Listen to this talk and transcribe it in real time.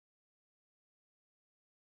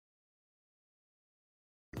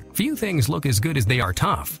Few things look as good as they are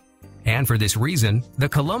tough. And for this reason, the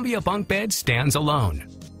Columbia bunk bed stands alone.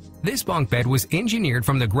 This bunk bed was engineered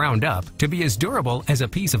from the ground up to be as durable as a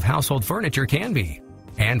piece of household furniture can be,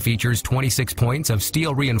 and features 26 points of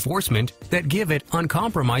steel reinforcement that give it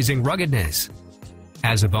uncompromising ruggedness.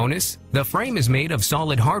 As a bonus, the frame is made of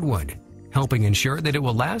solid hardwood, helping ensure that it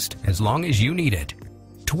will last as long as you need it.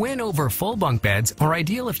 Twin over full bunk beds are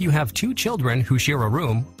ideal if you have two children who share a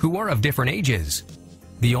room who are of different ages.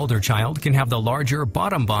 The older child can have the larger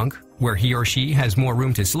bottom bunk, where he or she has more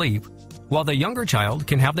room to sleep, while the younger child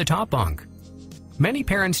can have the top bunk. Many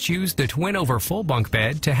parents choose the twin over full bunk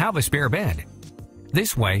bed to have a spare bed.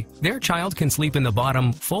 This way, their child can sleep in the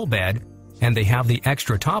bottom full bed, and they have the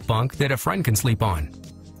extra top bunk that a friend can sleep on.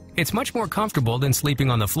 It's much more comfortable than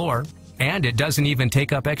sleeping on the floor, and it doesn't even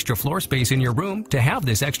take up extra floor space in your room to have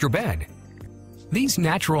this extra bed. These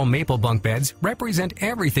natural maple bunk beds represent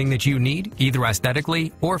everything that you need, either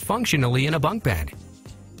aesthetically or functionally, in a bunk bed.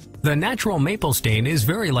 The natural maple stain is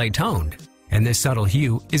very light-toned, and this subtle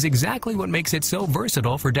hue is exactly what makes it so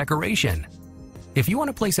versatile for decoration. If you want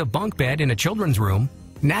to place a bunk bed in a children's room,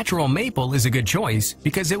 natural maple is a good choice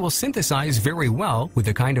because it will synthesize very well with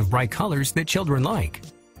the kind of bright colors that children like.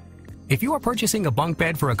 If you are purchasing a bunk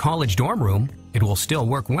bed for a college dorm room, it will still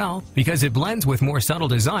work well because it blends with more subtle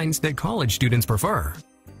designs that college students prefer.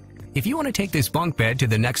 If you want to take this bunk bed to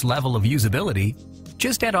the next level of usability,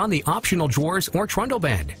 just add on the optional drawers or trundle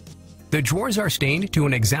bed. The drawers are stained to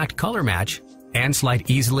an exact color match and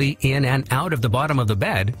slide easily in and out of the bottom of the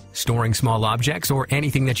bed, storing small objects or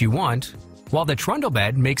anything that you want, while the trundle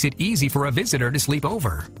bed makes it easy for a visitor to sleep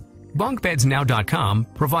over. BunkBedsNow.com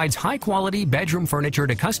provides high-quality bedroom furniture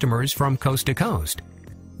to customers from coast to coast.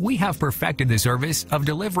 We have perfected the service of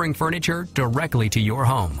delivering furniture directly to your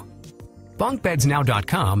home.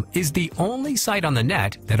 BunkBedsNow.com is the only site on the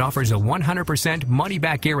net that offers a 100%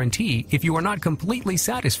 money-back guarantee if you are not completely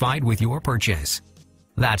satisfied with your purchase.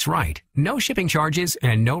 That's right, no shipping charges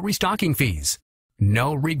and no restocking fees.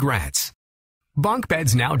 No regrets.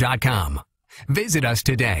 BunkBedsNow.com. Visit us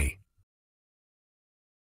today.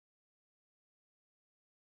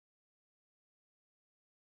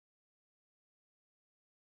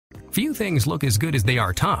 Few things look as good as they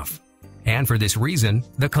are tough. And for this reason,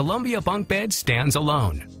 the Columbia bunk bed stands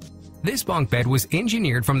alone. This bunk bed was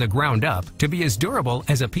engineered from the ground up to be as durable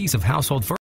as a piece of household furniture.